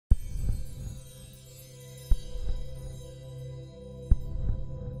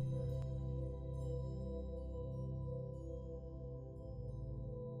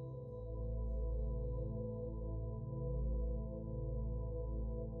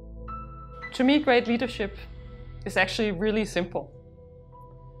To me, great leadership is actually really simple.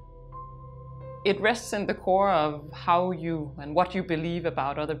 It rests in the core of how you and what you believe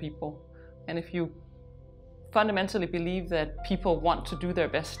about other people. And if you fundamentally believe that people want to do their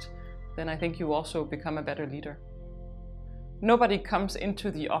best, then I think you also become a better leader. Nobody comes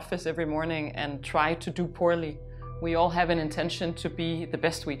into the office every morning and try to do poorly. We all have an intention to be the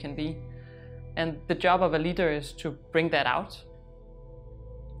best we can be. And the job of a leader is to bring that out.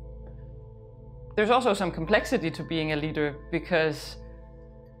 There's also some complexity to being a leader, because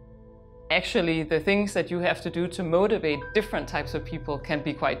actually the things that you have to do to motivate different types of people can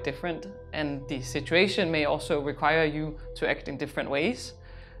be quite different, and the situation may also require you to act in different ways.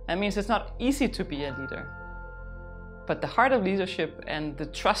 That means it's not easy to be a leader. But the heart of leadership and the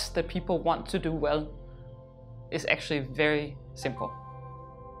trust that people want to do well is actually very simple.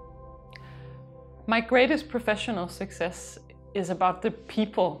 My greatest professional success is about the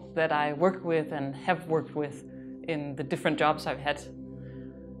people that I work with and have worked with in the different jobs I've had.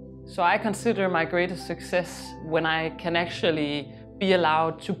 So I consider my greatest success when I can actually be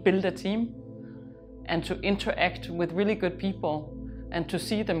allowed to build a team and to interact with really good people and to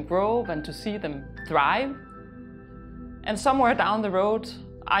see them grow and to see them thrive. And somewhere down the road,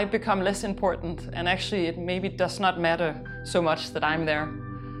 I become less important, and actually it maybe does not matter so much that I'm there,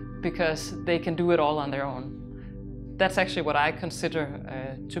 because they can do it all on their own. That's actually what I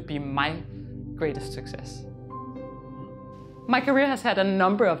consider to be my greatest success. My career has had a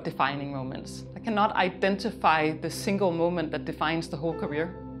number of defining moments. I cannot identify the single moment that defines the whole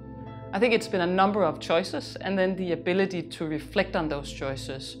career. I think it's been a number of choices, and then the ability to reflect on those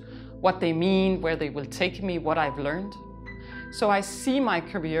choices, what they mean, where they will take me, what I've learned. So I see my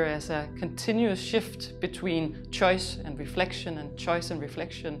career as a continuous shift between choice and reflection and choice and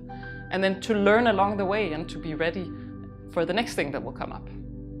reflection, and then to learn along the way and to be ready for the next thing that will come up.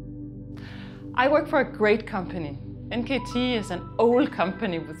 I work for a great company. NKT is an old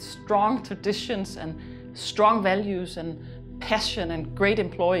company with strong traditions and strong values and passion and great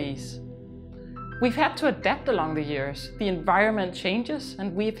employees. We've had to adapt along the years. The environment changes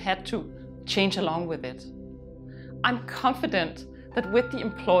and we've had to change along with it. I'm confident that with the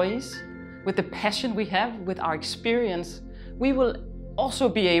employees, with the passion we have, with our experience, we will also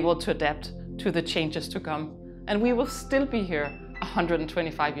be able to adapt to the changes to come, and we will still be here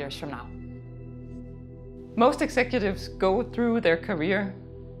 125 years from now. Most executives go through their career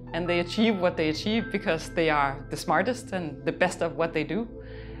and they achieve what they achieve because they are the smartest and the best of what they do.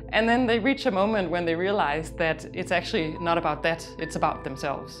 And then they reach a moment when they realize that it's actually not about that, it's about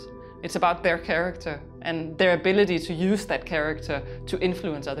themselves. It's about their character and their ability to use that character to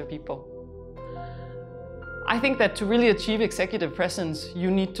influence other people. I think that to really achieve executive presence, you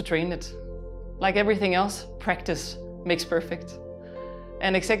need to train it. Like everything else, practice makes perfect.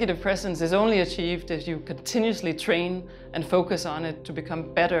 And executive presence is only achieved if you continuously train and focus on it to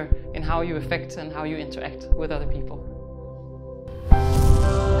become better in how you affect and how you interact with other people.